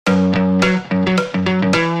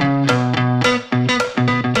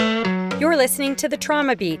listening to The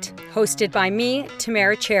Trauma Beat, hosted by me,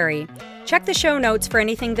 Tamara Cherry. Check the show notes for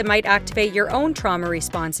anything that might activate your own trauma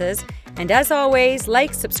responses. And as always,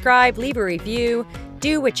 like, subscribe, leave a review.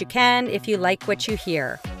 Do what you can if you like what you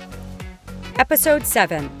hear. Episode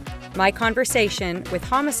 7, my conversation with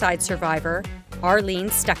homicide survivor Arlene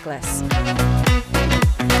Stuckless.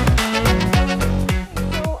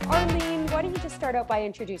 So, Arlene, why don't you just start out by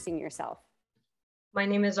introducing yourself? My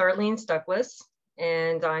name is Arlene Stuckless,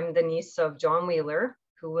 and I'm the niece of John Wheeler,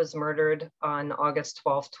 who was murdered on August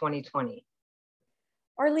 12th, 2020.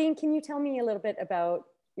 Arlene, can you tell me a little bit about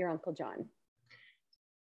your Uncle John?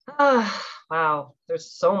 Wow,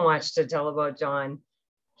 there's so much to tell about John.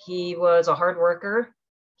 He was a hard worker.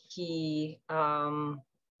 He,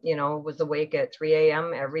 was awake at 3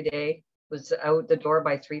 a.m. every day, was out the door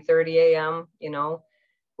by 3:30 a.m.,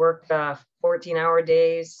 worked 14-hour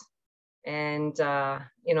days. And,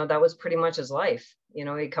 that was pretty much his life.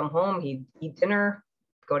 He'd come home, he'd eat dinner,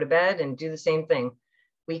 go to bed and do the same thing.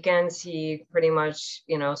 Weekends, he pretty much,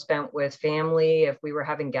 spent with family. If we were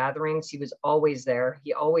having gatherings, he was always there.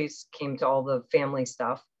 He always came to all the family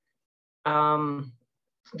stuff.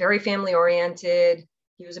 Very family oriented.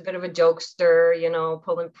 He was a bit of a jokester,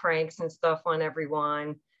 pulling pranks and stuff on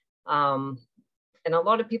everyone. And a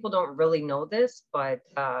lot of people don't really know this, but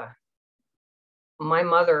my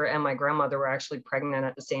mother and my grandmother were actually pregnant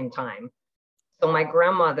at the same time. So my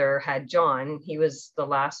grandmother had John, he was the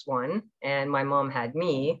last one, and my mom had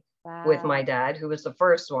me with my dad, who was the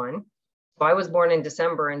first one. So I was born in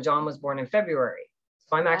December and John was born in February.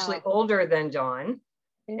 So I'm actually older than John.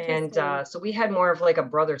 And so we had more of like a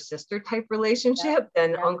brother-sister type relationship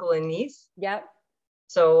than uncle and niece. Yep.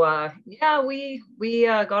 So we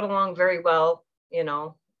got along very well,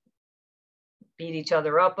 beat each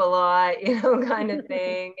other up a lot, kind of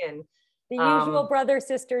thing. And the usual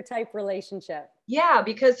brother-sister type relationship. Yeah,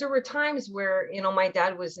 because there were times where, my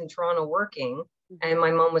dad was in Toronto working and my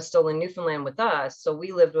mom was still in Newfoundland with us. So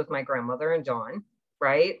we lived with my grandmother and John,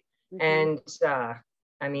 right? And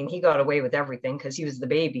he got away with everything because he was the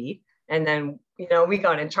baby. And then, we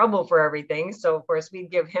got in trouble for everything. So of course we'd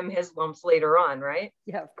give him his lumps later on, right?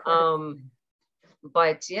 Yeah, of course.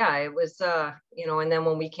 But yeah, it was, and then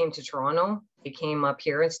when we came to Toronto, they came up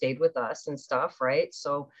here and stayed with us and stuff, right?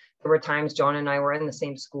 So there were times John and I were in the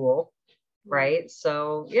same school, right?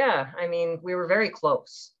 So yeah, we were very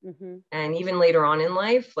close. And even later on in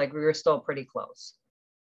life, like we were still pretty close.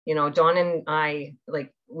 John and I,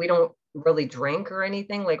 like, we don't really drink or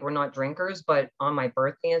anything, like we're not drinkers, but on my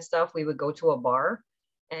birthday and stuff, we would go to a bar.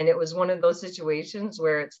 And it was one of those situations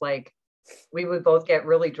where it's like, we would both get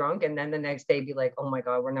really drunk and then the next day be like, oh my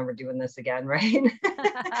God, we're never doing this again, right?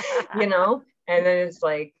 And then it's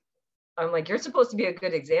like, I'm like, you're supposed to be a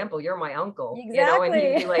good example. You're my uncle, exactly. And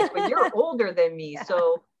he'd be like, but you're older than me. Yeah.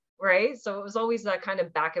 So, right. So it was always that kind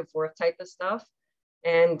of back and forth type of stuff.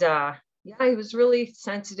 And he was really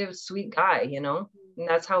sensitive, sweet guy, and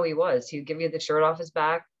that's how he was. He'd give you the shirt off his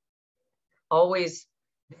back, always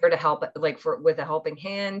there to help, like with a helping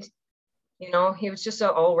hand. He was just an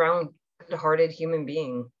all-around good-hearted human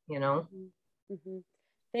being,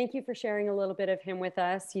 Thank you for sharing a little bit of him with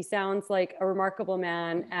us. He sounds like a remarkable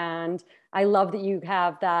man, and I love that you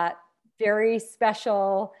have that very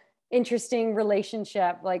special, interesting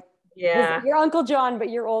relationship. Like, your Uncle John, but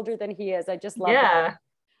you're older than he is. I just love that.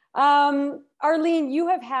 Arlene, you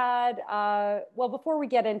have had, before we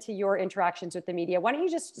get into your interactions with the media, why don't you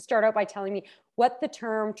just start out by telling me what the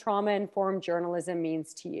term trauma-informed journalism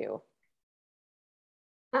means to you?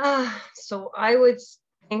 So I would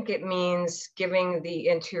think it means giving the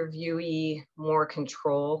interviewee more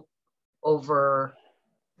control over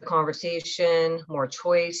the conversation, more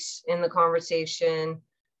choice in the conversation,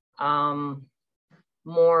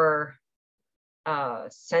 more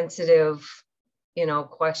sensitive,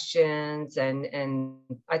 questions. And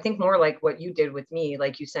I think more like what you did with me,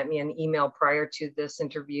 like you sent me an email prior to this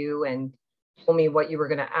interview and told me what you were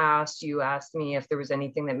going to ask. You asked me if there was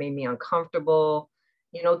anything that made me uncomfortable.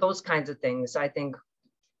 Those kinds of things. I think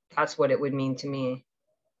that's what it would mean to me.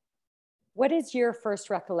 What is your first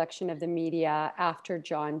recollection of the media after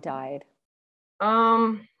John died? The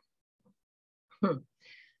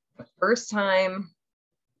first time,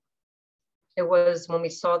 it was when we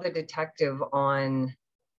saw the detective on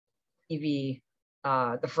TV,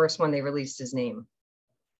 the first one they released his name.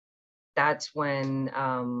 That's when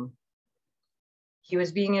he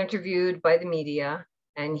was being interviewed by the media.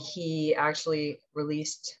 And he actually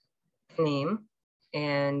released the name,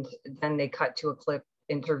 and then they cut to a clip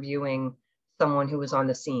interviewing someone who was on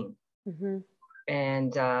the scene.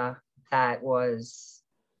 And that was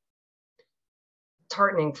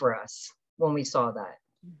heartening for us when we saw that.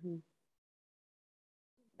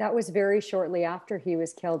 That was very shortly after he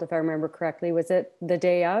was killed, if I remember correctly. Was it the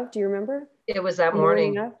day of? Do you remember? It was that The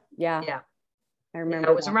morning. of? Yeah. Yeah. I remember.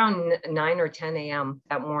 Yeah, it was around 9 or 10 a.m.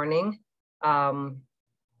 that morning.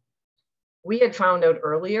 We had found out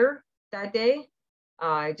earlier that day.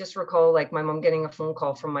 I just recall like my mom getting a phone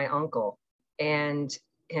call from my uncle and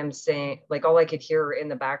him saying, like, all I could hear in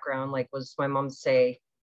the background, like, was my mom say,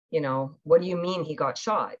 you know, what do you mean he got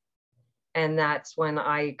shot? And that's when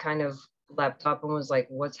I kind of leapt up and was like,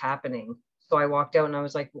 what's happening? So I walked out and I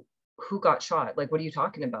was like, who got shot? Like, what are you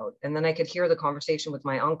talking about? And then I could hear the conversation with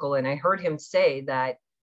my uncle, and I heard him say that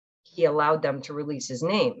he allowed them to release his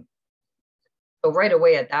name. So right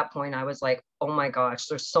away at that point, I was like, oh my gosh,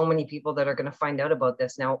 there's so many people that are going to find out about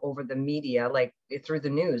this now over the media, like through the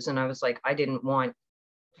news. And I was like, I didn't want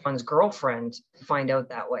John's girlfriend to find out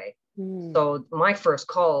that way. So my first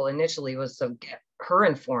call initially was to get her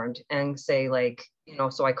informed and say, like, you know,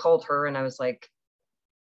 so I called her and I was like,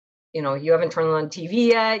 you know, you haven't turned on TV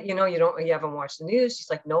yet, you know, you haven't watched the news. She's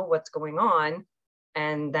like, no, what's going on?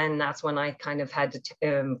 And then that's when I kind of had to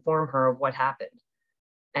inform her of what happened.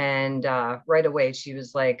 And right away, she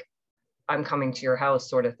was like, I'm coming to your house,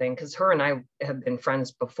 sort of thing. Because her and I have been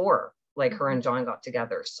friends before, like her and John got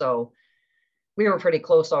together. So we were pretty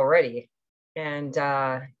close already. And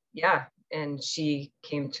yeah, and she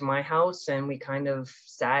came to my house and we kind of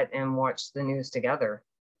sat and watched the news together.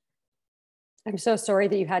 I'm so sorry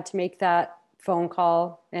that you had to make that phone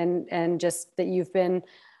call and just that you've been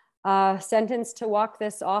sentenced to walk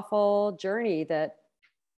this awful journey that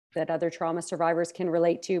other trauma survivors can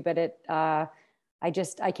relate to, but I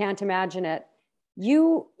can't imagine it.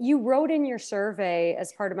 You wrote in your survey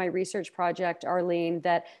as part of my research project, Arlene,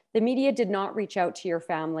 that the media did not reach out to your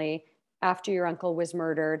family after your uncle was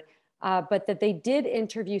murdered, but that they did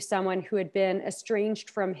interview someone who had been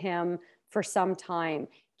estranged from him for some time.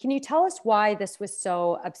 Can you tell us why this was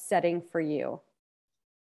so upsetting for you?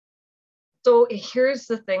 So here's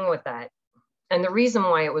the thing with that. And the reason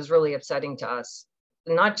why it was really upsetting to us,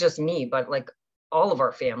 not just me, but like all of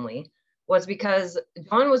our family, was because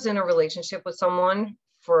John was in a relationship with someone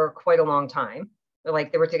for quite a long time.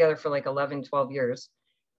 Like they were together for like 11, 12 years.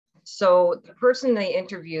 So the person they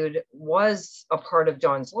interviewed was a part of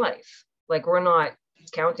John's life. Like we're not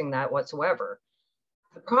discounting that whatsoever.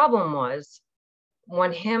 The problem was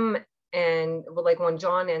when when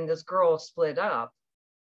John and this girl split up,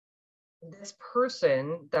 this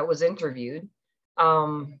person that was interviewed, he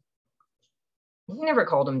never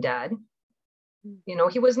called him dad. You know,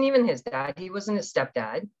 he wasn't even his dad. He wasn't his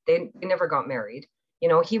stepdad. They never got married. You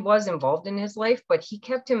know, he was involved in his life, but he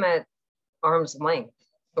kept him at arm's length,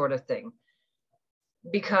 sort of thing,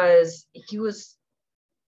 because he was,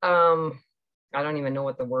 I don't even know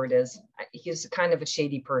what the word is. He's kind of a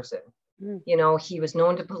shady person. You know, he was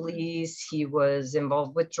known to police. He was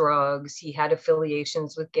involved with drugs. He had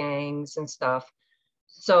affiliations with gangs and stuff.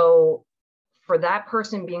 So for that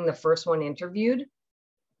person being the first one interviewed,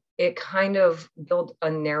 it kind of built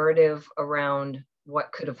a narrative around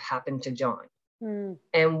what could have happened to John.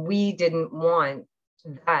 And we didn't want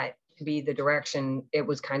that to be the direction it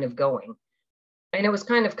was kind of going. And it was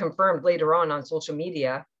kind of confirmed later on social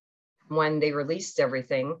media when they released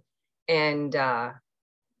everything. And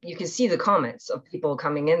you can see the comments of people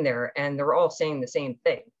coming in there and they're all saying the same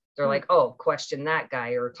thing. They're like, oh, question that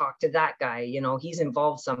guy or talk to that guy, you know, he's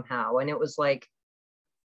involved somehow. And it was like,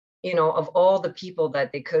 you know, of all the people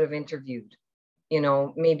that they could have interviewed, you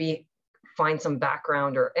know, maybe find some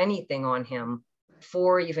background or anything on him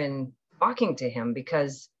before even talking to him,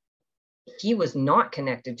 because he was not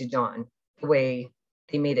connected to John the way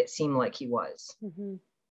they made it seem like he was.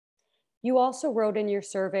 You also wrote in your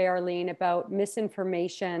survey, Arlene, about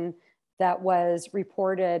misinformation that was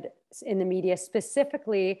reported in the media,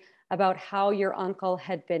 specifically about how your uncle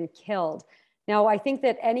had been killed. Now, I think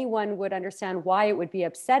that anyone would understand why it would be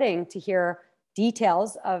upsetting to hear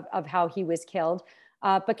details of how he was killed.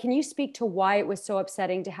 But can you speak to why it was so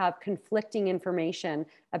upsetting to have conflicting information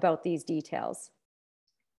about these details?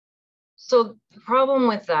 So the problem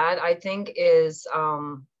with that, I think, is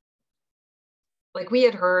like we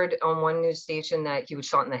had heard on one news station that he was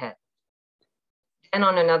shot in the head. And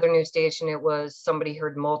on another news station, it was somebody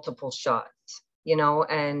heard multiple shots, you know,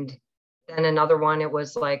 and then another one, it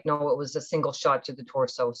was like, no, it was a single shot to the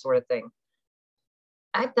torso, sort of thing.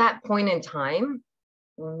 At that point in time,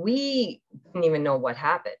 we didn't even know what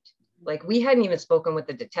happened. Like we hadn't even spoken with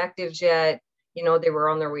the detectives yet. You know, they were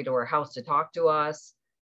on their way to our house to talk to us.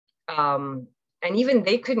 And even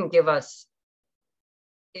they couldn't give us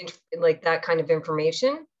like that kind of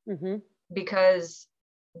information because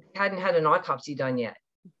they hadn't had an autopsy done yet.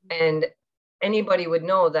 And anybody would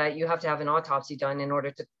know that you have to have an autopsy done in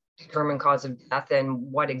order to determine cause of death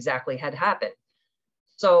and what exactly had happened.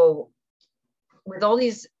 So with all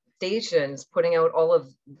these stations putting out all of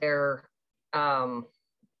their,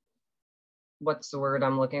 what's the word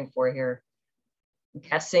I'm looking for here?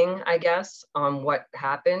 Guessing, I guess, on what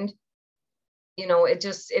happened, you know, it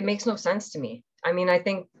makes no sense to me. I mean, I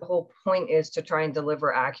think the whole point is to try and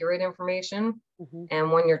deliver accurate information. Mm-hmm.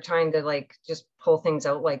 And when you're trying to like just pull things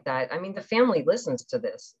out like that, I mean, the family listens to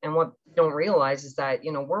this. And what they don't realize is that,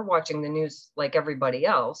 you know, we're watching the news like everybody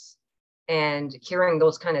else, and hearing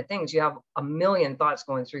those kind of things, you have a million thoughts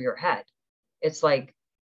going through your head. It's like,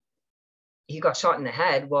 he got shot in the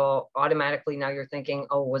head. Well, automatically now you're thinking,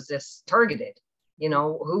 oh, was this targeted? You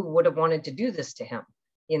know, who would have wanted to do this to him?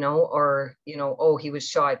 You know, or, you know, oh, he was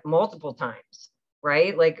shot multiple times,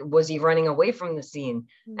 right? Like, was he running away from the scene?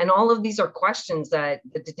 Mm-hmm. And all of these are questions that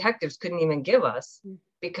the detectives couldn't even give us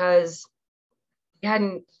because they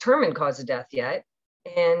hadn't determined cause of death yet.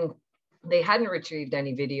 And they hadn't retrieved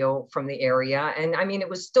any video from the area. And I mean, it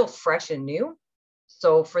was still fresh and new.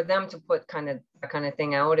 So for them to put that kind of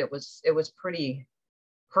thing out, it was pretty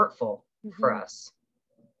hurtful for us.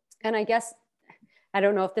 And I guess, I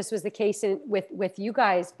don't know if this was the case with you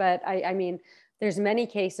guys, but I mean, there's many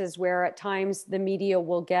cases where at times the media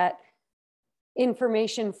will get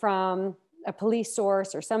information from a police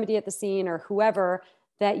source or somebody at the scene or whoever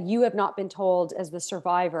that you have not been told as the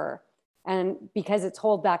survivor. And because it's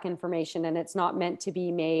holdback information and it's not meant to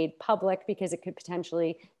be made public because it could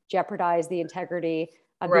potentially jeopardize the integrity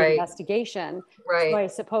of the investigation. So I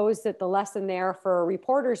suppose that the lesson there for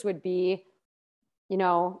reporters would be, you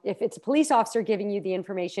know, if it's a police officer giving you the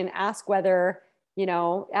information, ask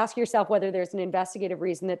yourself whether there's an investigative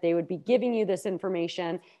reason that they would be giving you this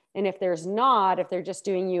information. And if there's not, if they're just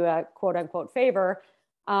doing you a quote unquote favor,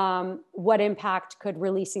 what impact could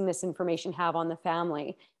releasing this information have on the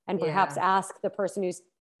family? And perhaps ask the person who's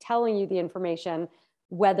telling you the information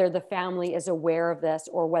whether the family is aware of this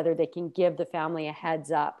or whether they can give the family a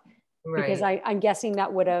heads up. Because I'm guessing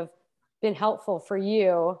that would have been helpful for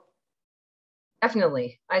you.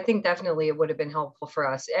 Definitely. I think definitely it would have been helpful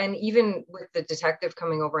for us. And even with the detective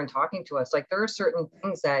coming over and talking to us, like there are certain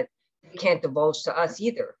things that they can't divulge to us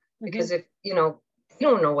either. Because if, you know, they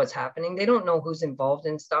don't know what's happening, they don't know who's involved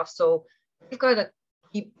in stuff. So we've got to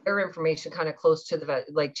keep their information kind of close to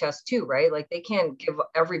the chest too, right? Like they can't give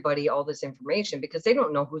everybody all this information because they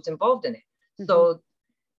don't know who's involved in it. So,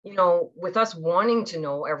 you know, with us wanting to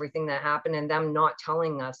know everything that happened and them not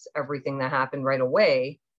telling us everything that happened right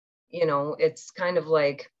away, you know, it's kind of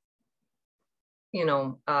like, you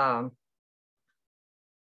know,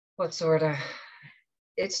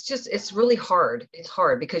 it's really hard. It's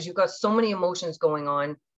hard because you've got so many emotions going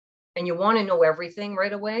on and you want to know everything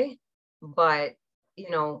right away, but you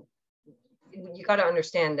know, you got to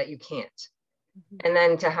understand that you can't. And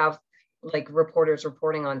then to have like reporters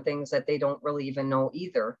reporting on things that they don't really even know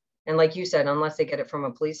either. And like you said, unless they get it from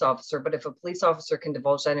a police officer, but if a police officer can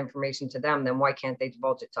divulge that information to them, then why can't they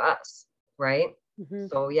divulge it to us? Right.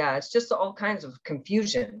 So yeah, it's just all kinds of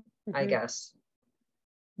confusion, I guess.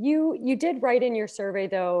 You did write in your survey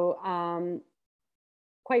though,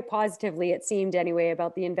 quite positively, it seemed anyway,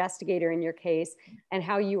 about the investigator in your case and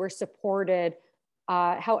how you were supported,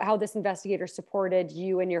 how this investigator supported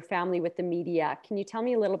you and your family with the media. Can you tell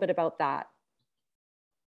me a little bit about that?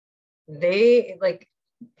 The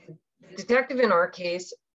detective in our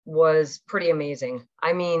case was pretty amazing.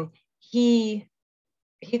 I mean, he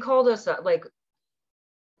called us up, like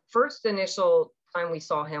first initial time we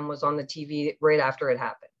saw him was on the TV right after it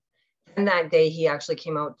happened. And that day he actually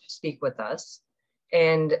came out to speak with us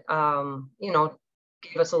and, you know,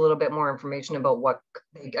 gave us a little bit more information about what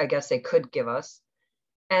I guess they could give us.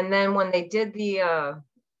 And then when they did the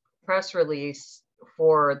press release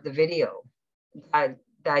for the video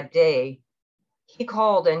that day, he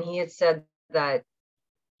called and he had said that,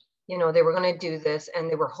 you know, they were going to do this and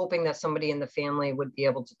they were hoping that somebody in the family would be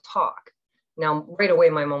able to talk. Now, right away,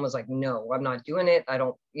 my mom was like, no, I'm not doing it. I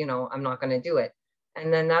don't, you know, I'm not going to do it.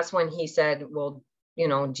 And then that's when he said, well, you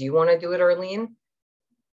know, do you want to do it, Arlene?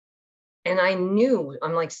 And I knew,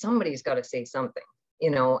 I'm like, somebody's got to say something,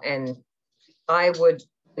 you know, and I would,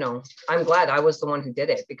 you know, I'm glad I was the one who did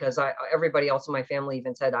it because everybody else in my family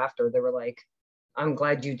even said after, they were like, I'm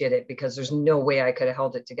glad you did it because there's no way I could have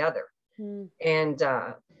held it together. And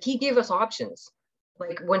he gave us options.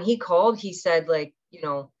 Like when he called, he said like, you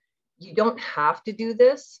know, you don't have to do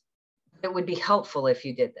this. It would be helpful if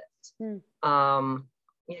you did this. You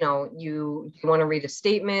know, you want to read a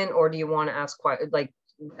statement or do you want to ask, like,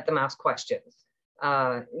 let them ask questions?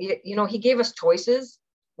 You know, he gave us choices,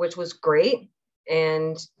 which was great.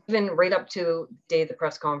 And even right up to the day the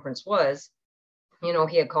press conference was, you know,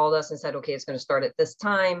 he had called us and said, okay, it's going to start at this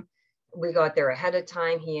time. We got there ahead of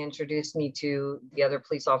time. He introduced me to the other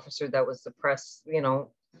police officer that was the press, you know,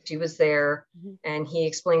 she was there. And he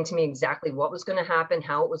explained to me exactly what was going to happen,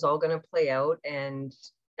 how it was all going to play out. And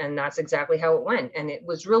that's exactly how it went. And it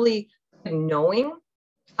was really knowing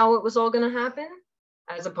how it was all going to happen,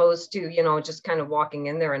 as opposed to, you know, just kind of walking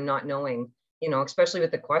in there and not knowing, you know, especially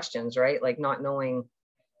with the questions, right? Like not knowing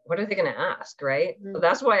what are they going to ask, right? So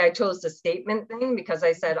that's why I chose the statement thing, because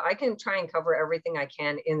I said I can try and cover everything I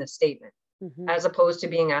can in the statement, as opposed to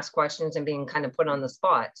being asked questions and being kind of put on the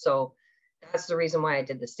spot. So that's the reason why I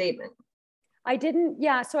did the statement. I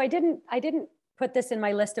didn't put this in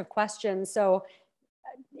my list of questions. So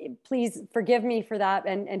please forgive me for that,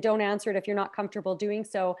 and don't answer it if you're not comfortable doing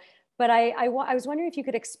so. But I was wondering if you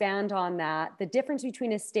could expand on that, the difference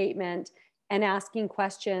between a statement and asking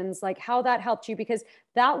questions, like how that helped you, because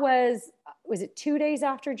that was it 2 days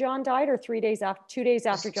after John died, or 3 days after? 2 days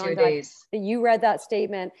after John died, that you read that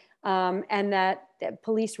statement, and that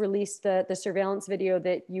police released the surveillance video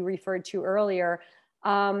that you referred to earlier.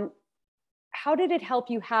 How did it help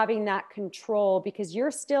you having that control? Because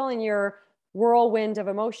you're still in your whirlwind of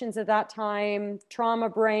emotions at that time, trauma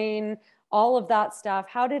brain, all of that stuff.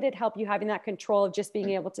 How did it help you having that control of just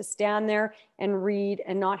being able to stand there and read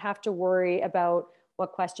and not have to worry about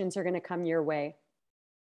what questions are going to come your way?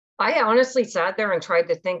 I honestly sat there and tried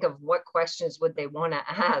to think of what questions would they want to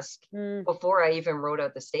ask before I even wrote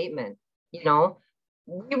out the statement. You know,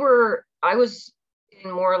 I was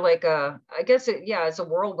in more like I guess it's a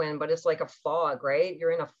whirlwind, but it's like a fog, right?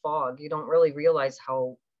 You're in a fog. You don't really realize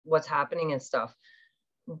what's happening and stuff.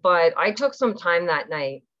 But I took some time that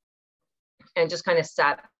night and just kind of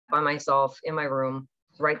sat by myself in my room,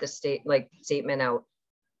 write the statement out.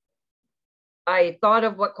 I thought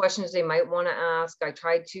of what questions they might want to ask. I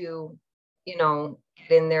tried to, you know,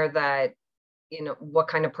 get in there that, you know, what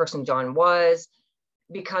kind of person John was.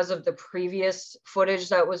 Because of the previous footage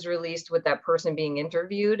that was released with that person being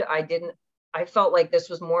interviewed, I felt like this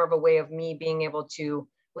was more of a way of me being able to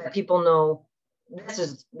let people know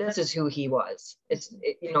this is who he was.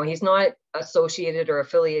 You know, he's not associated or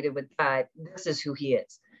affiliated with that. This is who he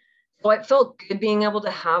is. So it felt good being able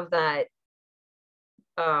to have that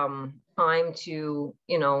time to,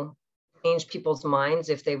 you know, change people's minds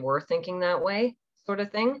if they were thinking that way, sort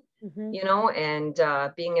of thing. You know, and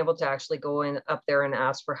being able to actually go in up there and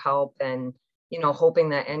ask for help, and, you know, hoping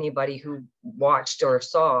that anybody who watched or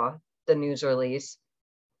saw the news release,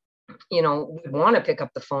 you know, would want to pick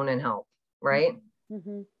up the phone and help, right?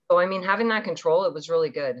 So I mean, having that control, it was really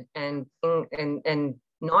good, and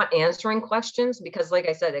not answering questions, because like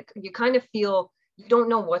I said, you kind of feel you don't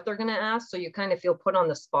know what they're going to ask, so you kind of feel put on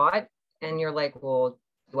the spot, and you're like, well,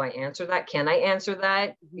 do I answer that? Can I answer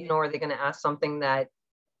that? You know, are they going to ask something that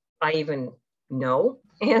I even know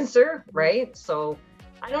answer, right? So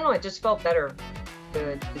I don't know, it just felt better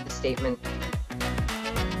to do the statement.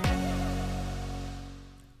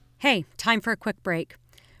 Hey, time for a quick break.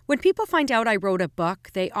 When people find out I wrote a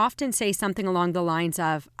book, they often say something along the lines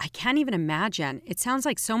of, I can't even imagine. It sounds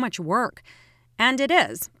like so much work. And it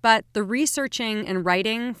is, but the researching and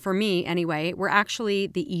writing, for me anyway, were actually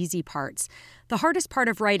the easy parts. The hardest part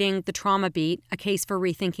of writing The Trauma Beat, a case for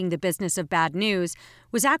rethinking the business of bad news,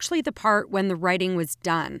 was actually the part when the writing was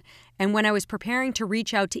done, and when I was preparing to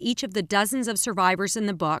reach out to each of the dozens of survivors in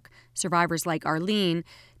the book, survivors like Arlene,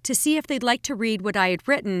 to see if they'd like to read what I had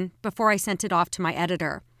written before I sent it off to my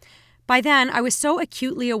editor. By then, I was so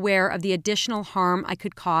acutely aware of the additional harm I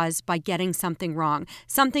could cause by getting something wrong,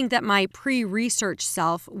 something that my pre-research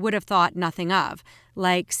self would have thought nothing of,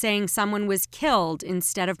 like saying someone was killed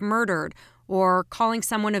instead of murdered, or calling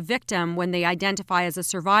someone a victim when they identify as a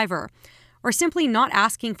survivor, or simply not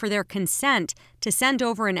asking for their consent to send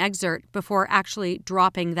over an excerpt before actually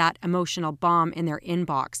dropping that emotional bomb in their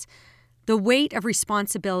inbox. The weight of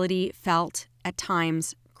responsibility felt, at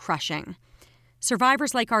times, crushing.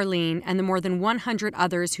 Survivors like Arlene and the more than 100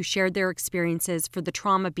 others who shared their experiences for the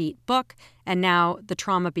Trauma Beat book and now the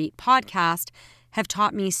Trauma Beat podcast have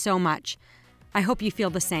taught me so much. I hope you feel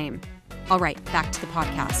the same. All right, back to the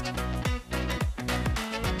podcast.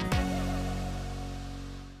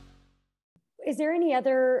 Is there any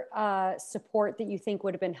other support that you think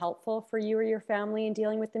would have been helpful for you or your family in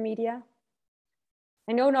dealing with the media?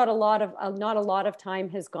 I know not a lot of time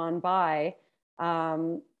has gone by,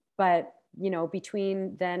 but you know,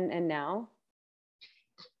 between then and now.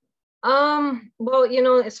 Well, you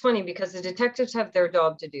know, it's funny because the detectives have their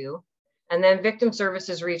job to do, and then victim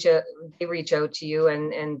services reach out to you,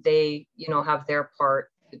 and they, you know, have their part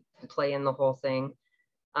to play in the whole thing.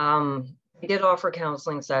 They did offer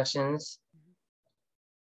counseling sessions,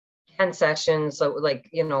 10 sessions, so like,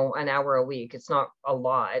 you know, an hour a week. It's not a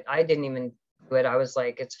lot. I didn't even do it. I was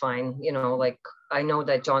like, it's fine. You know, like I know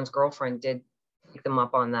that John's girlfriend did take them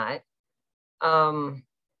up on that.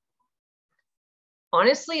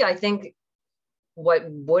 Honestly, I think what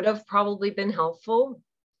would have probably been helpful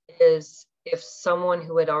is if someone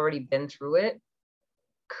who had already been through it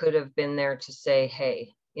could have been there to say,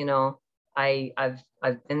 hey, you know, I've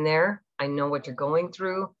been there. I know what you're going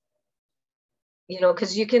through. You know,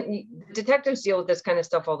 because detectives deal with this kind of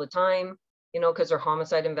stuff all the time, you know, because they're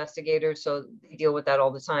homicide investigators, so they deal with that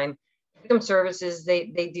all the time. Victim services,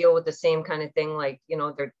 they deal with the same kind of thing, like, you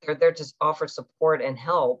know, they're there to offer support and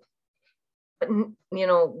help. But, you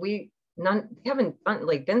know, we haven't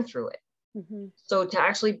been through it. Mm-hmm. So to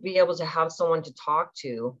actually be able to have someone to talk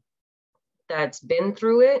to that's been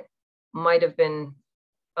through it might have been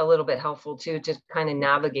a little bit helpful too, to kind of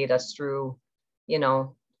navigate us through, you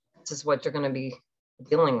know, this is what you're going to be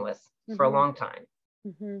dealing with for a long time.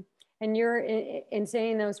 Mm-hmm. And you're in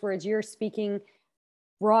saying those words, you're speaking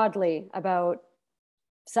broadly about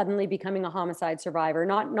suddenly becoming a homicide survivor,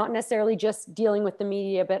 not necessarily just dealing with the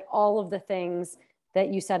media, but all of the things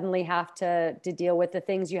that you suddenly have to deal with, the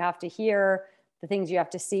things you have to hear, the things you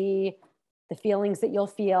have to see, the feelings that you'll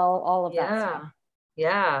feel, all of that stuff.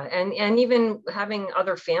 Yeah. And even having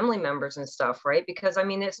other family members and stuff, right? Because I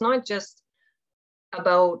mean, it's not just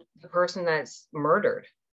about the person that's murdered.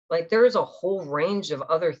 Like there's a whole range of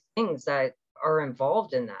other things that are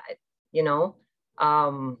involved in that, you know.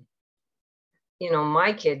 You know,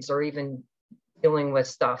 my kids are even dealing with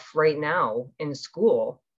stuff right now in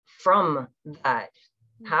school from that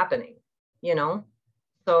happening, you know.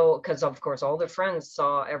 So, because of course all their friends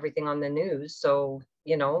saw everything on the news, so,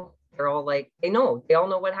 you know, they're all like, they all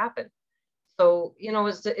know what happened. So, you know,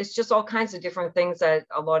 it's just all kinds of different things that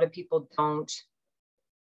a lot of people don't,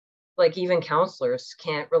 like even counselors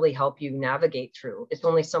can't really help you navigate through. It's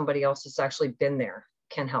only somebody else that's actually been there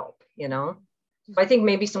can help, you know. So I think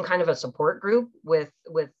maybe some kind of a support group with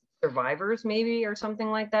survivors maybe, or something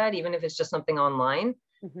like that, even if it's just something online,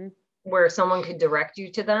 where someone could direct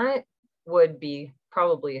you to that, would be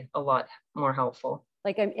probably a lot more helpful.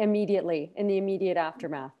 Like immediately, in the immediate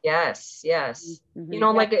aftermath. Yes. You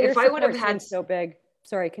know, like if I would have had so big.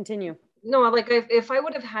 Sorry, continue. No, like if I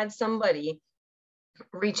would have had somebody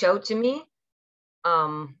reach out to me,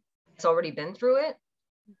 it's already been through it,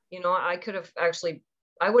 you know,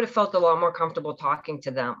 I would have felt a lot more comfortable talking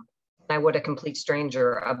to them than I would a complete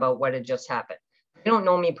stranger about what had just happened. They don't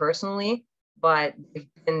know me personally, but they've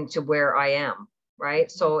been to where I am,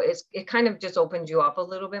 right? So it kind of just opened you up a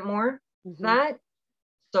little bit more to that.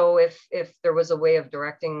 So if there was a way of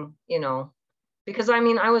directing, you know, because I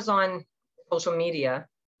mean, I was on social media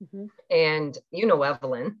and, you know,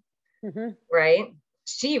 Evelyn, right?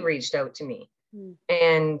 She reached out to me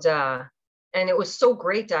and it was so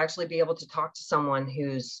great to actually be able to talk to someone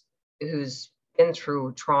who's been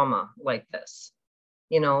through trauma like this,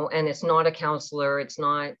 you know, and it's not a counselor, it's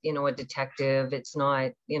not, you know, a detective, it's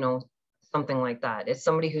not, you know, something like that. It's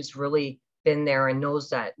somebody who's really been there and knows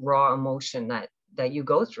that raw emotion that you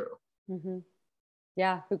go through.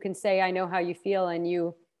 Yeah, who can say, I know how you feel, and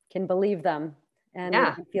you can believe them and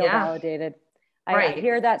feel validated. I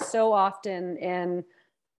hear that so often in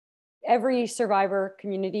every survivor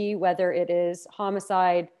community, whether it is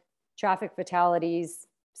homicide, traffic fatalities,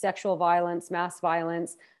 sexual violence, mass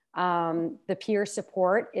violence, the peer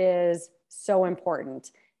support is so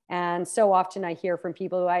important. And so often I hear from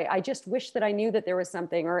people who I just wish that I knew that there was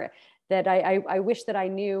something, or that I wish that I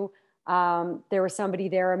knew there was somebody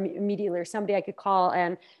there immediately, or somebody I could call.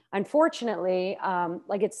 And unfortunately,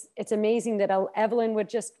 like it's amazing that Evelyn would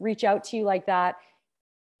just reach out to you like that.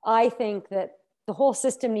 I think that the whole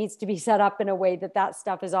system needs to be set up in a way that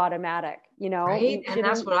stuff is automatic, you know. Right? And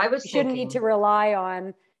that's what I was thinking. You shouldn't need to rely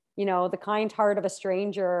on, you know, the kind heart of a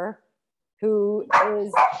stranger who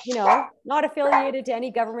is, you know, not affiliated to any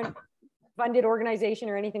government funded organization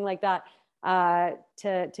or anything like that,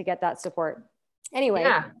 to get that support. Anyway,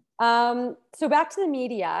 so back to the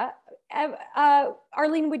media.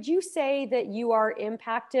 Arlene, would you say that you are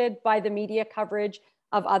impacted by the media coverage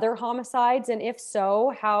of other homicides? And if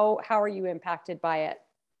so, how are you impacted by it?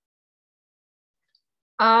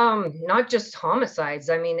 Not just homicides.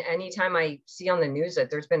 I mean, anytime I see on the news that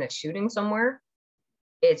there's been a shooting somewhere,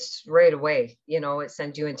 it's right away, you know, it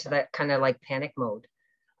sends you into that kind of like panic mode.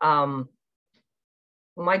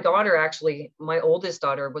 My daughter, actually, my oldest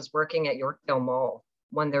daughter, was working at Yorkdale Mall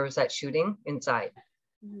when there was that shooting inside.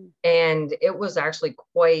 And it was actually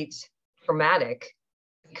quite traumatic,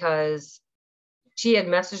 because she had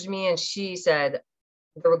messaged me and she said,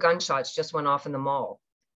 there were gunshots just went off in the mall.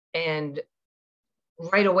 And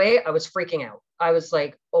right away, I was freaking out. I was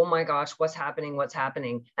like, oh my gosh, what's happening? What's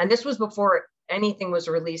happening? And this was before anything was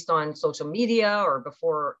released on social media or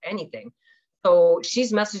before anything. So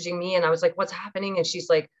she's messaging me and I was like, what's happening? And she's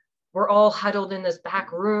like, we're all huddled in this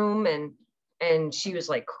back room. And she was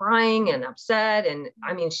like crying and upset. And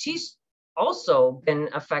I mean, she's also been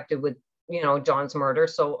affected with, you know, John's murder.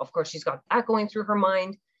 So of course she's got that going through her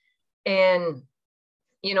mind. And,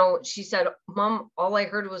 you know, she said, Mom, all I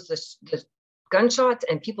heard was this gunshots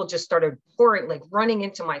and people just started pouring, like running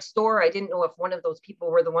into my store. I didn't know if one of those people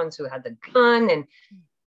were the ones who had the gun.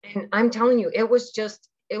 And I'm telling you, it was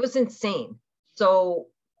insane. So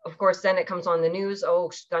of course, then it comes on the news,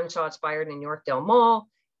 oh, gunshots fired in Yorkdale Mall.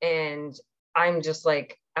 And I'm just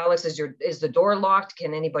like, Alex, is the door locked?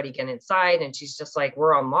 Can anybody get inside? And she's just like,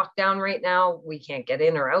 we're on lockdown right now. We can't get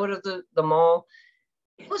in or out of the mall.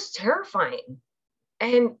 It was terrifying.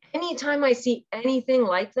 And anytime I see anything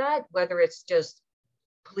like that, whether it's just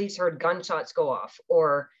police heard gunshots go off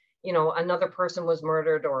or, you know, another person was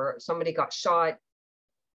murdered or somebody got shot,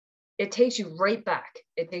 it takes you right back.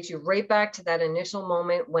 It takes you right back to that initial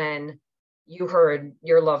moment when you heard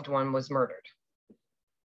your loved one was murdered.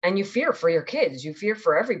 And you fear for your kids, you fear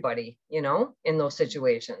for everybody, you know, in those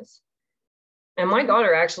situations. And my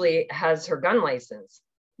daughter actually has her gun license.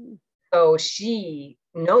 So she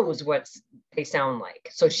knows what they sound like.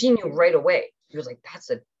 So she knew right away. She was like,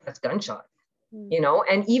 that's gunshot, you know?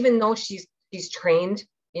 And even though she's trained,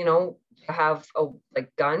 you know, to have a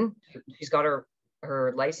like gun, she's got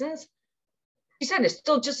her license. She said it's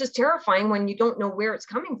still just as terrifying when you don't know where it's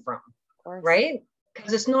coming from, right?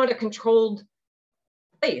 Because it's not a controlled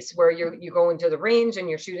place where you go into the range and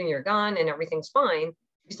you're shooting your gun and everything's fine.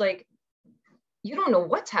 She's like, you don't know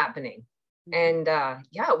what's happening. And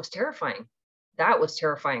yeah, it was terrifying. That was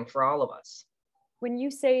terrifying for all of us. When you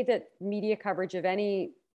say that media coverage of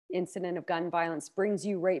any incident of gun violence brings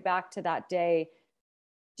you right back to that day,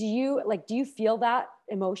 do you feel that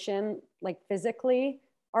emotion like physically,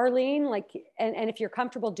 Arlene? Like, and if you're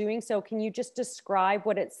comfortable doing so, can you just describe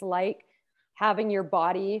what it's like having your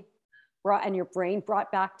body brought and your brain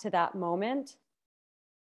brought back to that moment?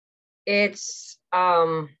 It's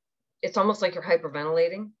almost like you're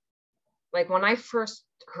hyperventilating. Like when I first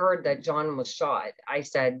heard that John was shot, I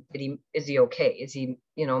said, is he okay? Is he,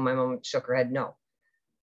 you know, my mom shook her head, no.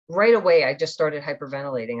 Right away, I just started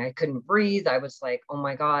hyperventilating. I couldn't breathe. I was like, oh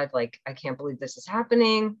my God, like, I can't believe this is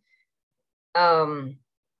happening. When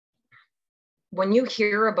you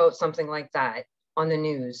hear about something like that on the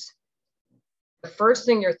news, the first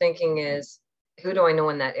thing you're thinking is, who do I know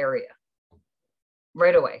in that area?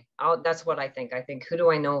 Right away. That's what I think. I think, who do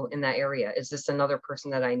I know in that area? Is this another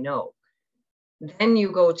person that I know? Then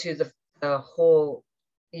you go to the whole,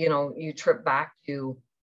 you know, you trip back to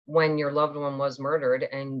when your loved one was murdered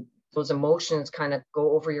and those emotions kind of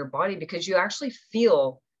go over your body because you actually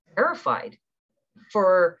feel terrified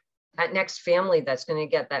for that next family that's going to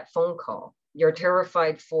get that phone call. You're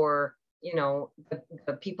terrified for, you know,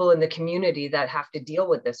 the people in the community that have to deal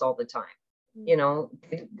with this all the time. You know,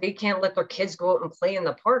 they can't let their kids go out and play in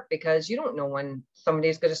the park because you don't know when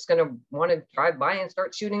somebody's just going to want to drive by and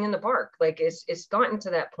start shooting in the park. Like it's gotten to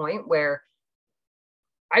that point where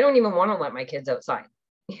I don't even want to let my kids outside,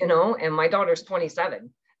 you know, and my daughter's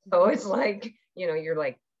 27. So it's like, you know, you're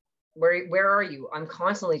like, where are you? I'm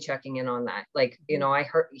constantly checking in on that. Like, you know, I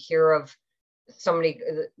hear of somebody,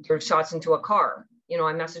 there's shots into a car, you know,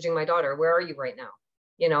 I'm messaging my daughter, where are you right now?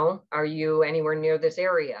 You know, are you anywhere near this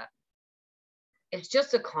area? It's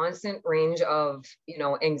just a constant range of, you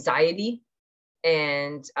know, anxiety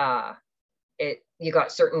and you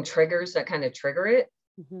got certain triggers that kind of trigger it.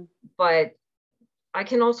 But I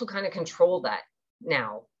can also kind of control that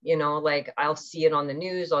now, you know, like I'll see it on the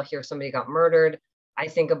news. I'll hear somebody got murdered. I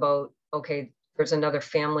think about, okay, there's another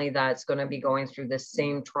family that's going to be going through this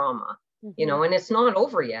same trauma, you know, and it's not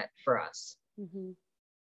over yet for us.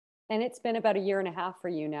 And it's been about 1.5 years for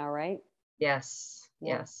you now, right? Yes.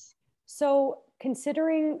 Yeah. Yes. So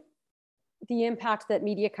considering the impact that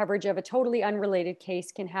media coverage of a totally unrelated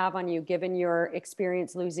case can have on you, given your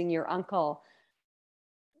experience losing your uncle,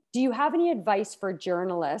 do you have any advice for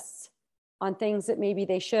journalists on things that maybe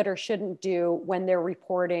they should or shouldn't do when they're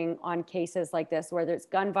reporting on cases like this, whether it's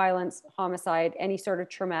gun violence, homicide, any sort of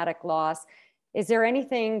traumatic loss? Is there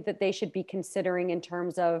anything that they should be considering in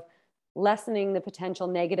terms of lessening the potential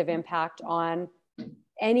negative impact on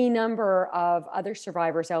any number of other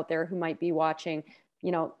survivors out there who might be watching,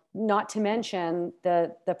 you know, not to mention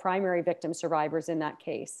the primary victim survivors in that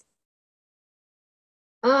case?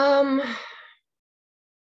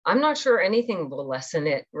 I'm not sure anything will lessen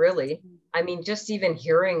it, really. I mean, just even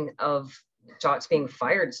hearing of shots being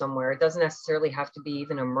fired somewhere, it doesn't necessarily have to be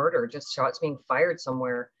even a murder, just shots being fired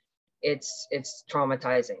somewhere. It's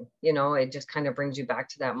traumatizing, you know, it just kind of brings you back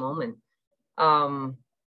to that moment.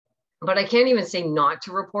 But I can't even say not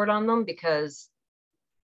to report on them, because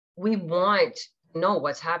we want to know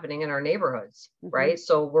what's happening in our neighborhoods, right?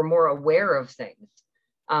 So we're more aware of things.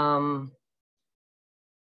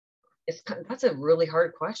 That's a really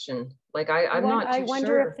hard question. Like I'm not too I wonder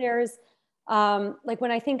sure. if there's like,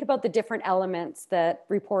 when I think about the different elements that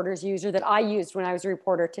reporters use, or that I used when I was a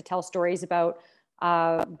reporter to tell stories about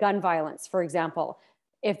gun violence, for example,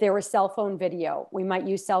 if there was cell phone video, we might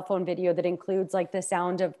use cell phone video that includes like the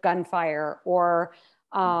sound of gunfire, or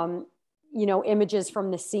you know, images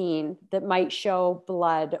from the scene that might show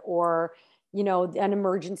blood, or you know, an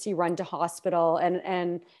emergency run to hospital,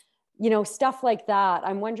 and you know, stuff like that.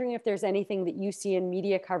 I'm wondering if there's anything that you see in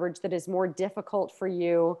media coverage that is more difficult for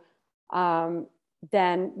you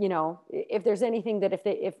than, you know, if there's anything that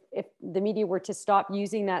if the media were to stop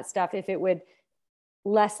using that stuff, if it would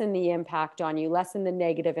lessen the impact on you, lessen the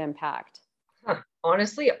negative impact.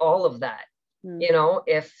 Honestly, all of that. You know,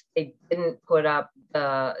 if they didn't put up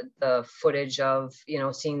the footage of, you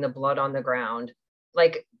know, seeing the blood on the ground,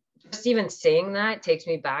 like just even saying that takes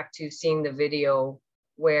me back to seeing the video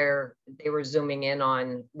where they were zooming in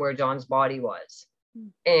on where John's body was.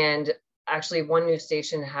 And actually one news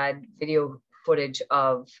station had video footage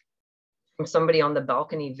from somebody on the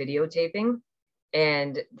balcony videotaping,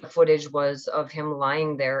 and the footage was of him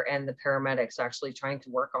lying there and the paramedics actually trying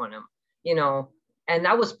to work on him, you know, and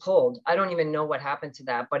that was pulled. I don't even know what happened to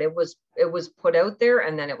that, but it was put out there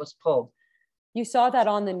and then it was pulled. You saw that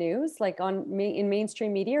on the news, like in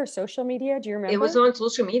mainstream media or social media? Do you remember? It was on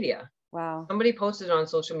social media. Wow. Somebody posted it on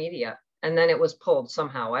social media and then it was pulled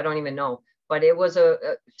somehow. I don't even know, but it was a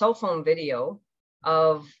cell phone video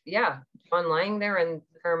of, John lying there and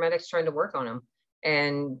the paramedics trying to work on him.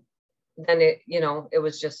 And then it, you know, it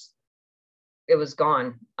was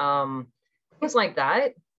gone. Things like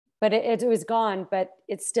that. But it was gone, but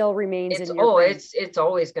it still remains in your brain. It's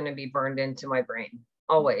always going to be burned into my brain.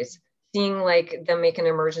 Always. Seeing like them make an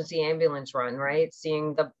emergency ambulance run, right?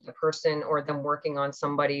 Seeing the person or them working on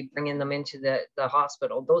somebody, bringing them into the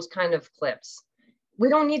hospital, those kind of clips. We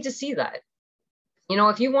don't need to see that. You know,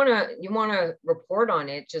 if you want to report on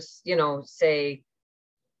it, just, you know, say,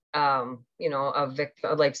 you know, a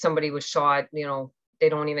victim, like somebody was shot, you know, they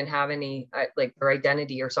don't even have any, like their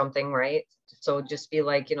identity or something, right? So just be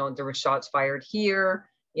like, you know, there were shots fired here,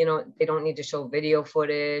 you know, they don't need to show video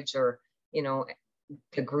footage or, you know,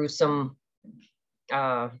 the gruesome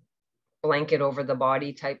blanket over the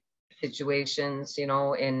body type situations, you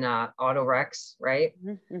know, in auto wrecks, right?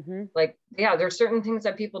 Like, there's certain things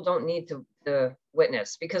that people don't need to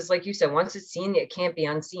witness, because like you said, once it's seen, it can't be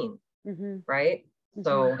unseen, right?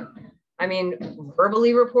 So, I mean,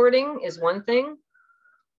 verbally reporting is one thing,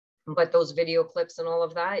 but those video clips and all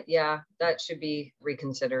of that, that should be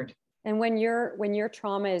reconsidered. And when your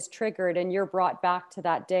trauma is triggered and you're brought back to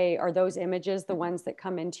that day, are those images the ones that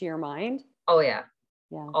come into your mind? Oh yeah.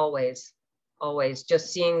 Always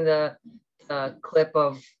just seeing the clip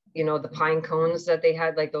of, you know, the pine cones that they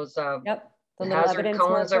had, like those the hazard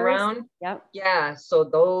cones around. So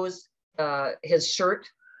those his shirt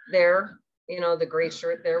there, you know, the gray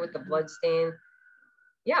shirt there with the blood stain,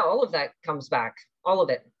 all of that comes back, all of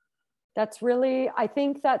it. I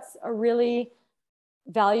think that's a really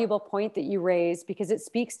valuable point that you raise, because it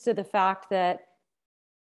speaks to the fact that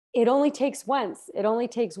it only takes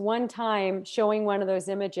one time showing one of those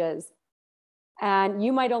images, and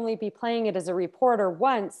you might only be playing it as a reporter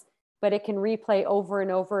once, but it can replay over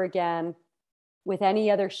and over again with any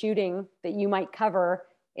other shooting that you might cover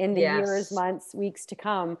in the years, months, weeks to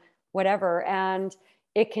come, whatever. And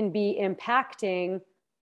it can be impacting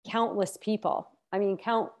countless people. I mean,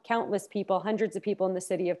 countless people, hundreds of people in the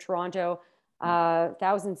city of Toronto,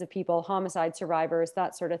 thousands of people, homicide survivors,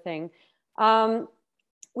 that sort of thing.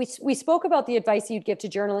 We spoke about the advice you'd give to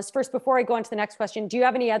journalists. First, before I go on to the next question, do you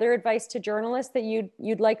have any other advice to journalists that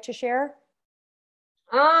you'd like to share?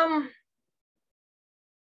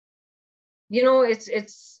 You know,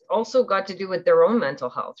 it's also got to do with their own mental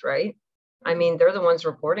health, right? I mean, they're the ones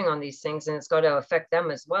reporting on these things, and it's got to affect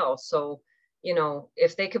them as well. So, you know,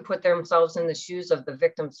 if they could put themselves in the shoes of the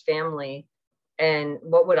victim's family, and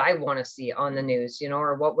what would I want to see on the news, you know,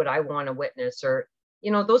 or what would I want to witness, or,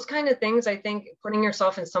 you know, those kind of things. I think putting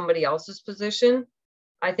yourself in somebody else's position,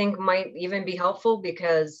 I think might even be helpful,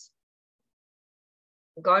 because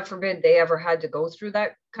God forbid they ever had to go through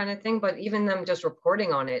that kind of thing, but even them just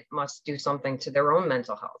reporting on it must do something to their own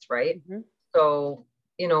mental health, right? So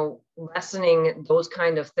you know, lessening those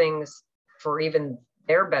kind of things for even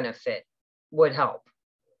their benefit would help.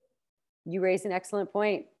 You raise an excellent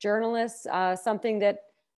point. Journalists, something that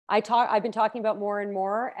I've been talking about more and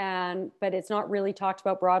more, but it's not really talked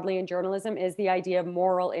about broadly in journalism, is the idea of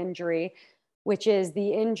moral injury, which is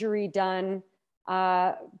the injury done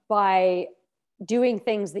by doing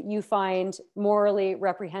things that you find morally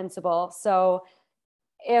reprehensible. So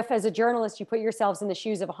if as a journalist, you put yourselves in the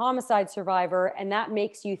shoes of a homicide survivor, and that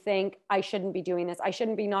makes you think, I shouldn't be doing this, I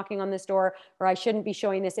shouldn't be knocking on this door, or I shouldn't be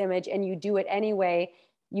showing this image, and you do it anyway,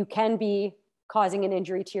 you can be causing an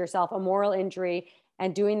injury to yourself, a moral injury,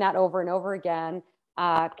 and doing that over and over again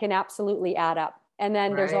can absolutely add up. And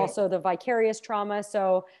then there's also the vicarious trauma.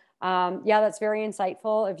 So yeah, that's very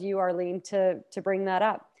insightful of you, Arlene, to bring that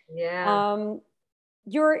up. Yeah.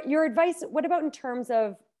 Your advice, what about in terms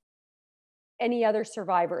of any other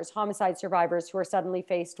survivors, homicide survivors who are suddenly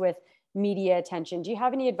faced with media attention? Do you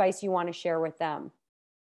have any advice you want to share with them?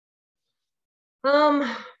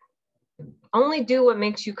 Only do what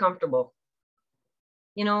makes you comfortable.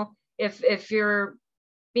 You know, if you're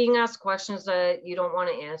being asked questions that you don't want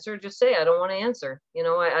to answer, just say, I don't want to answer. You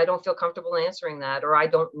know, I don't feel comfortable answering that, or I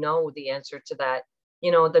don't know the answer to that.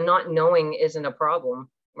 You know, the not knowing isn't a problem,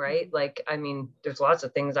 right? Like, I mean, there's lots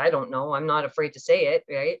of things I don't know. I'm not afraid to say it,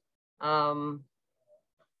 right?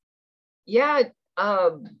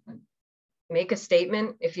 Make a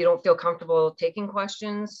statement if you don't feel comfortable taking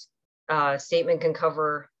questions. Statement can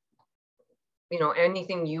cover, you know,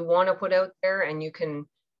 anything you want to put out there, and you can,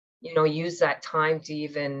 you know, use that time to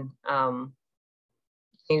even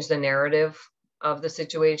change the narrative of the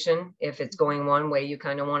situation. If it's going one way, you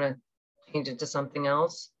kind of want to change it to something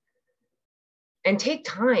else. And take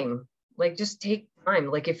time, like just take time.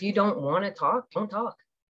 Like if you don't want to talk, don't talk.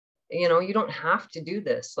 You know, you don't have to do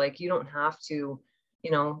this. Like you don't have to,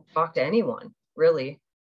 you know, talk to anyone, really.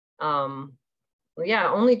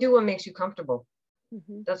 Yeah, only do what makes you comfortable.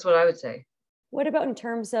 That's what I would say. What about in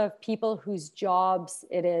terms of people whose jobs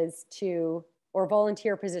it is to, or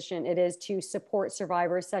volunteer position it is to support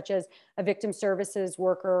survivors, such as a victim services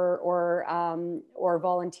worker or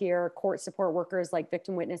volunteer court support workers like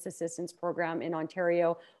Victim Witness Assistance Program in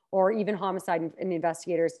Ontario, or even homicide and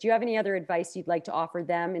investigators? Do you have any other advice you'd like to offer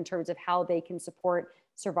them in terms of how they can support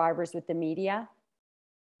survivors with the media?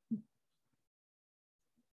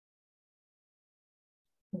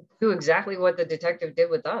 Do exactly what the detective did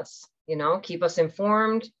with us, you know, keep us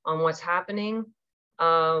informed on what's happening.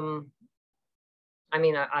 I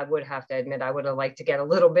mean, I would have to admit, I would have liked to get a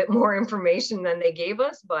little bit more information than they gave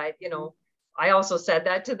us, but, you know, I also said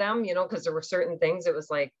that to them, you know, because there were certain things, it was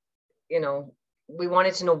like, you know, we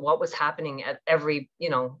wanted to know what was happening at every, you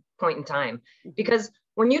know, point in time. Because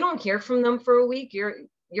when you don't hear from them for a week,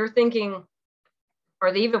 you're thinking,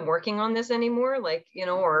 are they even working on this anymore? Like, you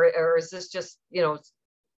know, or is this just, you know,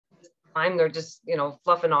 time they're just, you know,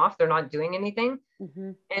 fluffing off, they're not doing anything.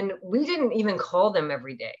 And we didn't even call them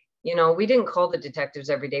every day. You know, we didn't call the detectives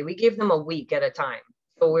every day. We gave them a week at a time.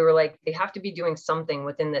 So we were like, they have to be doing something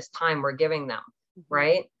within this time we're giving them,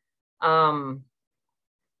 right?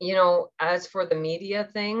 You know, as for the media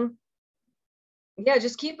thing, yeah,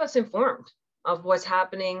 just keep us informed of what's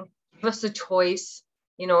happening. Give us a choice,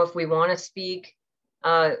 you know, if we want to speak,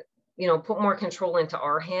 you know, put more control into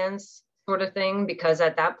our hands, sort of thing, because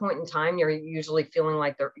at that point in time, you're usually feeling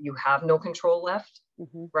like you have no control left,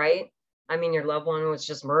 right? I mean, your loved one was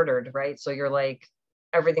just murdered, right? So you're like,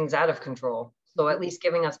 everything's out of control. So at least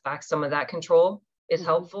giving us back some of that control is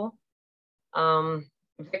helpful.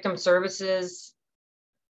 Victim services,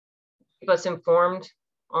 keep us informed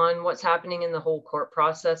on what's happening in the whole court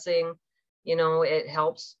processing. You know, it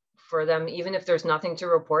helps for them, even if there's nothing to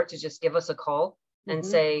report, to just give us a call and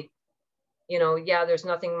say, you know, yeah, there's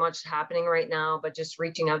nothing much happening right now, but just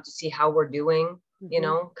reaching out to see how we're doing, you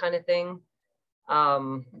know, kind of thing.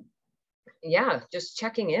 Yeah, just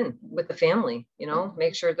checking in with the family, you know,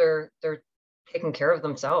 make sure they're taking care of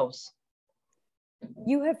themselves.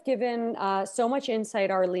 You have given so much insight,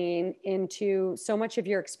 Arlene, into so much of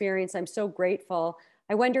your experience. I'm so grateful.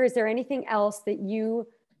 I wonder, is there anything else that you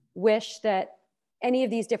wish that any of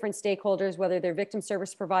these different stakeholders, whether they're victim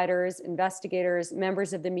service providers, investigators,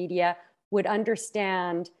 members of the media, would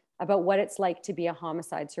understand about what it's like to be a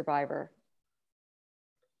homicide survivor?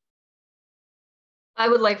 I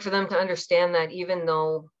would like for them to understand that even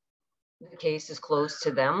though the case is closed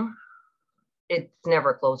to them, it's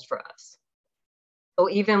never closed for us. So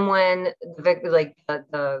even when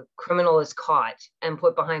the criminal is caught and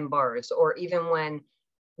put behind bars, or even when,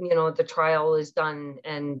 you know, the trial is done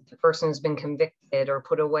and the person's been convicted or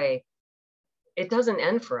put away, it doesn't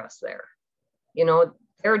end for us there. You know,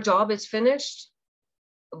 their job is finished.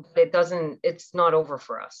 but it's not over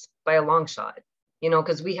for us by a long shot, you know,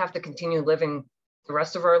 because we have to continue living the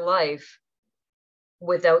rest of our life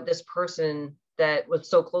without this person that was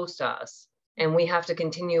so close to us. And we have to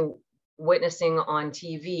continue witnessing on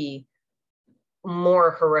TV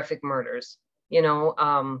more horrific murders, you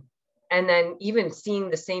know, and then even seeing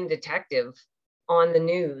the same detective on the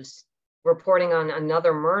news reporting on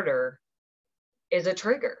another murder is a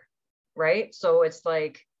trigger, right? So it's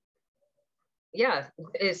like, yeah,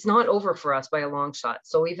 it's not over for us by a long shot.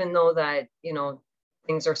 So even though that, you know,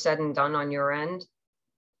 things are said and done on your end,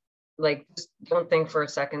 like, just don't think for a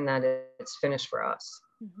second that it's finished for us.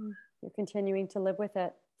 Mm-hmm. You're continuing to live with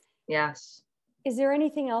it. Yes. Is there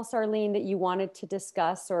anything else, Arlene, that you wanted to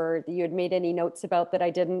discuss or that you had made any notes about that I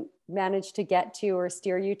didn't manage to get to or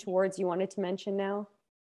steer you towards you wanted to mention now?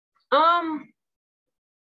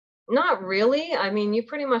 Not really. I mean, you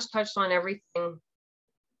pretty much touched on everything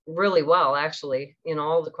really well, actually. You know,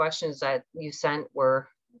 all the questions that you sent were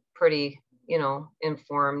pretty, you know,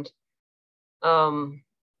 informed. No,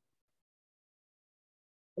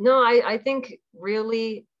 I think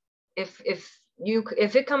really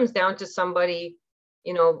if it comes down to somebody,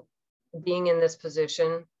 you know, being in this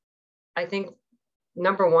position, I think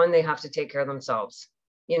number one, they have to take care of themselves.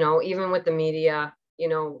 You know, even with the media, you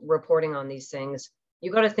know, reporting on these things,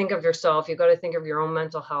 you got to think of yourself. You got to think of your own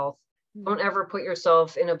mental health. Don't ever put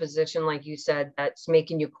yourself in a position, like you said, that's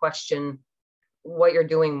making you question what you're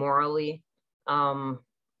doing morally. And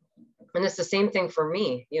it's the same thing for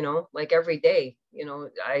me, you know, like every day, you know,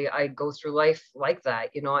 I go through life like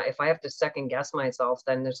that. You know, if I have to second guess myself,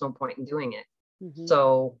 then there's no point in doing it. Mm-hmm.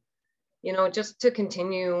 So, you know, just to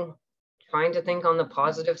continue trying to think on the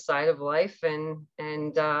positive side of life and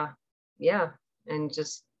yeah, and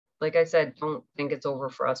just, like I said, don't think it's over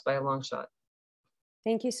for us by a long shot.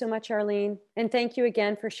 Thank you so much, Arlene. And thank you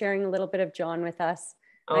again for sharing a little bit of John with us.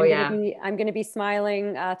 Oh, I'm going to be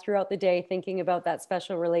smiling throughout the day, thinking about that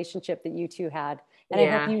special relationship that you two had. And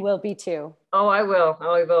I hope you will be too. Oh, I will.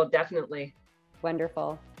 Oh, I will. Definitely.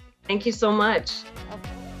 Wonderful. Thank you so much. Of